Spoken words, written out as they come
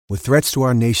With threats to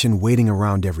our nation waiting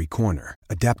around every corner,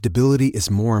 adaptability is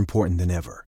more important than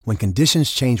ever. When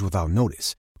conditions change without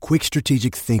notice, quick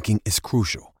strategic thinking is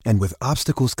crucial. And with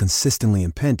obstacles consistently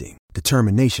impending,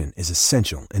 determination is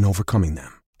essential in overcoming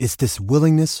them. It's this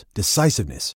willingness,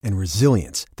 decisiveness, and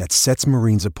resilience that sets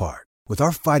Marines apart. With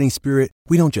our fighting spirit,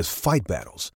 we don't just fight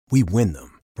battles, we win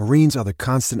them. Marines are the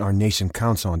constant our nation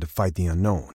counts on to fight the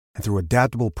unknown. And through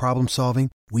adaptable problem solving,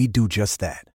 we do just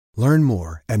that. Learn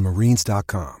more at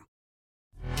marines.com.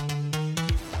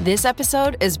 This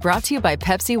episode is brought to you by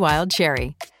Pepsi Wild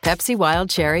Cherry. Pepsi Wild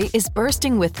Cherry is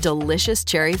bursting with delicious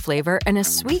cherry flavor and a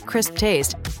sweet, crisp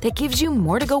taste that gives you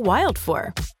more to go wild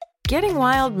for. Getting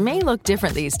wild may look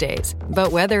different these days,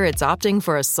 but whether it's opting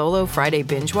for a solo Friday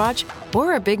binge watch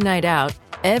or a big night out,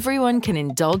 everyone can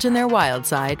indulge in their wild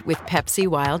side with Pepsi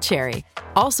Wild Cherry.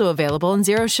 Also available in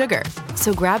Zero Sugar.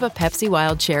 So grab a Pepsi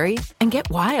Wild Cherry and get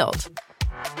wild.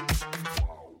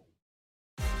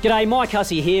 G'day, Mike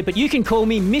Hussey here, but you can call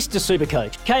me Mr.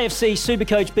 Supercoach. KFC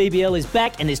Supercoach BBL is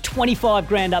back and there's 25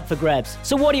 grand up for grabs.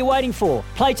 So what are you waiting for?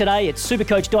 Play today at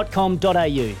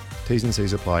supercoach.com.au. T's and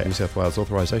C's apply. New South Wales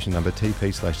authorisation number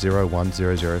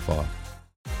TP/01005.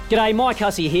 G'day, Mike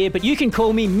Hussey here, but you can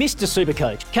call me Mr.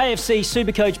 Supercoach. KFC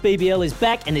Supercoach BBL is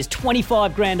back and there's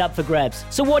 25 grand up for grabs.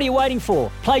 So what are you waiting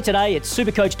for? Play today at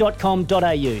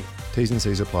supercoach.com.au. T's and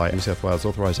C's apply. New South Wales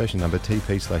authorisation number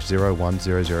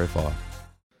TP/01005.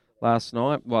 Last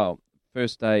night,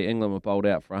 first day, England were bowled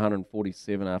out for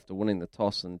 147 after winning the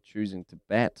toss and choosing to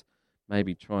bat.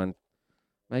 Maybe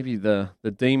the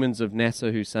demons of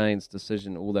Nasser Hussein's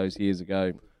decision all those years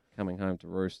ago coming home to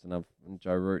roost, and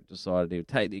Joe Root decided he would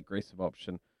take the aggressive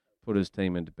option, put his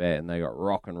team into bat, and they got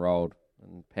rock and rolled.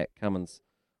 And Pat Cummins,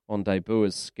 on debut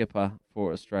as skipper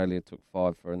for Australia, took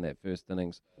 5 for in that first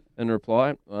innings. In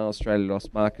reply, Australia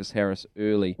lost Marcus Harris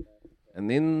early,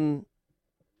 and then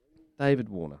David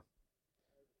Warner.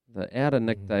 The outer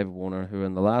Nick David Warner, who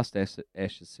in the last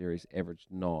Ashes series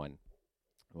averaged 9.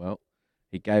 Well,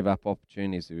 he gave up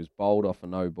opportunities. He was bowled off a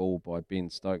no ball by Ben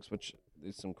Stokes, which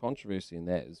there's some controversy in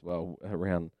that as well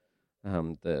around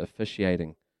the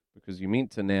officiating, because you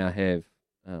meant to now have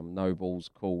no balls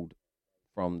called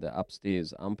from the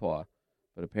upstairs umpire,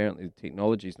 but apparently the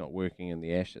technology's not working in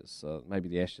the Ashes. So maybe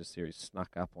the Ashes series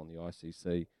snuck up on the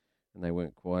ICC, and they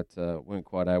weren't quite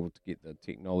able to get the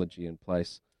technology in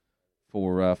place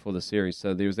for the series.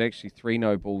 So there was actually 3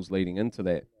 no balls leading into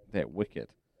that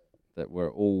wicket that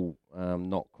were all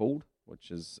not called,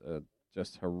 which is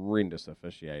just horrendous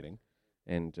officiating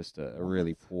and just a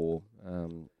really poor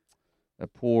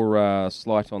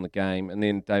slight on the game. And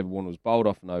then David Warner was bowled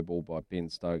off a no ball by Ben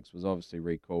Stokes, was obviously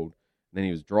recalled. And then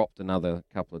he was dropped another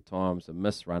couple of times, a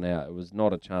miss run out. It was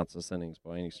not a chanceless innings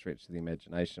by any stretch of the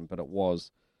imagination, but it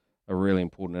was a really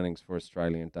important innings for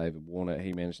Australia and David Warner.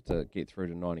 He managed to get through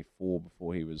to 94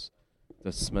 before he was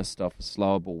dismissed off a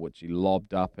slower ball, which he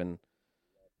lobbed up and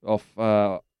off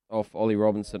Ollie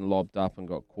Robinson, lobbed up and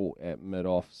got caught at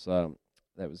mid-off. So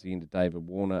that was the end of David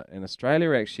Warner. And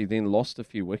Australia actually then lost a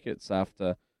few wickets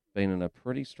after being in a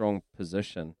pretty strong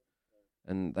position.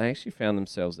 And they actually found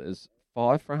themselves as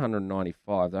 5 for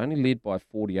 195. They only led by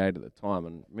 48 at the time.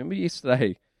 And remember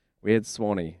yesterday we had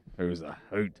Swanee, who was a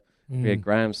hoot. We had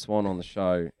Graham Swan on the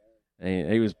show,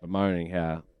 and he was bemoaning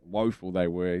how woeful they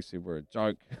were. He said we're a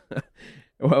joke.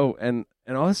 Well, and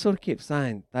I sort of kept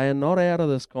saying, they are not out of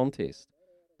this contest.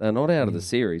 They're not out of the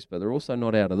series, but they're also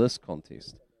not out of this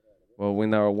contest. Well,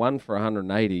 when they were 1 for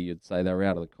 180, you'd say they were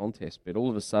out of the contest, but all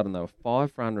of a sudden they were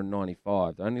 5 for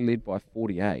 195. They only led by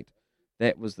 48.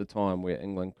 That was the time where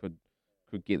England could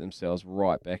get themselves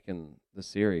right back in the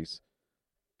series.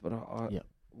 But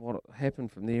what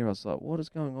happened from there, I was like, what is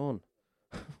going on?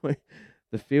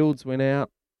 The fields went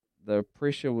out. The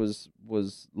pressure was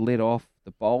let off.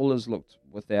 The bowlers looked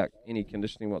without any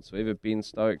conditioning whatsoever. Ben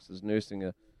Stokes is nursing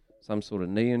some sort of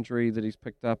knee injury that he's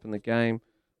picked up in the game.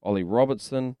 Ollie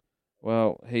Robertson,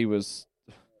 all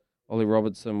of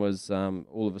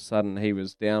a sudden he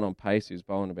was down on pace. He was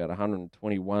bowling about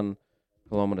 121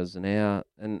 kilometres an hour.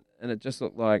 And it just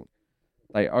looked like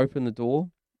they opened the door,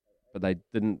 but they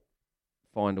didn't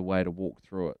find a way to walk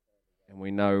through it. And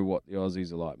we know what the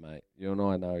Aussies are like, mate. You and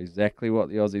I know exactly what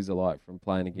the Aussies are like from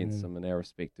playing against them in our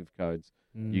respective codes.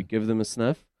 You give them a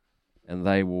sniff, and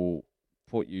they will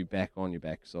put you back on your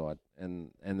backside.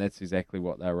 And that's exactly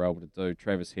what they were able to do.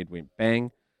 Travis Head went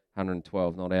bang,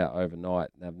 112 not out overnight.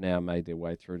 They've now made their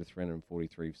way through to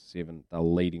 343 for 7. They're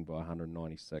leading by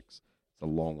 196. It's a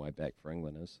long way back for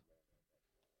England, is.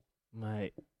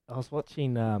 Mate, I was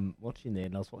watching there, and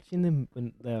I was watching them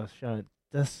when they were showing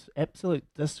this absolute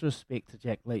disrespect to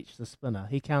Jack Leach, the spinner.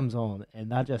 He comes on,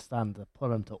 and they're just starting to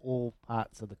put him to all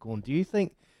parts of the corner. Do you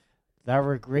think they're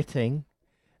regretting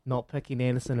not picking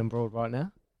Anderson and Broad right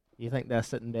now? You think they're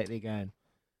sitting back there going,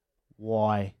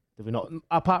 why did we not?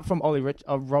 Apart from Ollie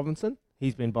Robinson,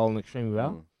 he's been bowling extremely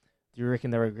well. Do you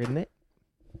reckon they're regretting that?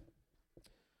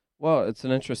 Well, it's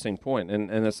an interesting point,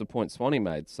 and it's the point Swanee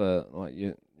made. So, like,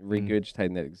 you're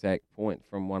regurgitating that exact point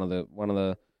from one of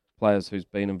the players who's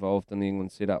been involved in the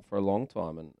England setup for a long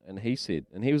time, and he said,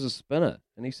 and he was a spinner,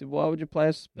 and he said, why would you play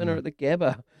a spinner at the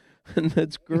Gabba? And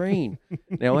it's green.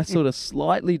 Now, I sort of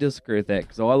slightly disagree with that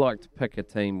because I like to pick a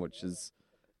team which is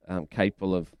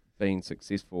capable of being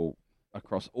successful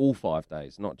across all 5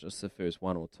 days, not just the first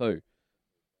 1 or 2.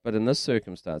 But in this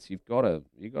circumstance, you've got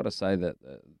to say that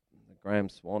Graham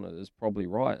Swan is probably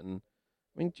right. And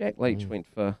I mean, Jack Leach went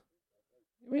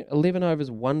 11 overs,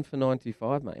 1 for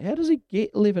 95, mate. How does he get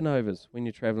 11 overs when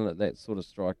you're travelling at that sort of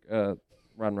strike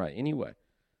run rate anyway?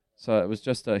 So it was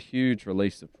just a huge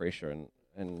release of pressure,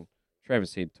 and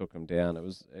Travis Head took him down. It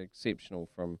was exceptional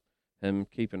from him,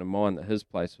 keeping in mind that his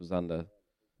place was under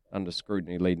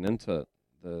scrutiny leading into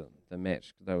the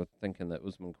match. They were thinking that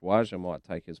Usman Khawaja might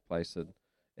take his place in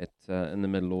the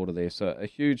middle order there. So a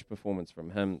huge performance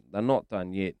from him. They're not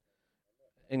done yet.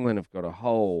 England have got a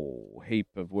whole heap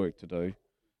of work to do,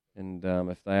 and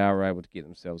if they are able to get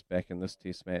themselves back in this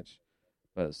Test match,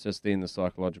 but it's just then the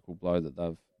psychological blow that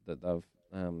they've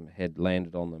had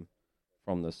landed on them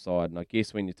from this side. And I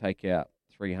guess when you take out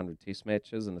 300 Test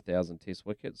matches and 1,000 Test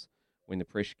wickets, when the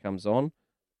pressure comes on,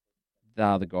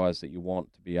 they're the guys that you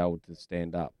want to be able to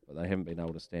stand up, but they haven't been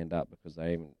able to stand up because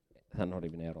they're not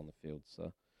even out on the field.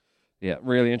 So, yeah,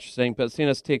 really interesting. But send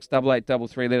us text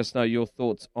 8833. Let us know your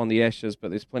thoughts on the Ashes. But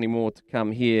there's plenty more to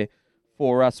come here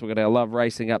for us. We've got our Love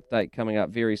Racing update coming up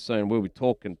very soon. We'll be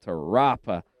talking to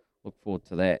Rapa. Look forward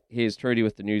to that. Here's Trudy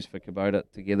with the news for Kubota.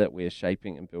 Together, we're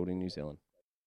shaping and building New Zealand.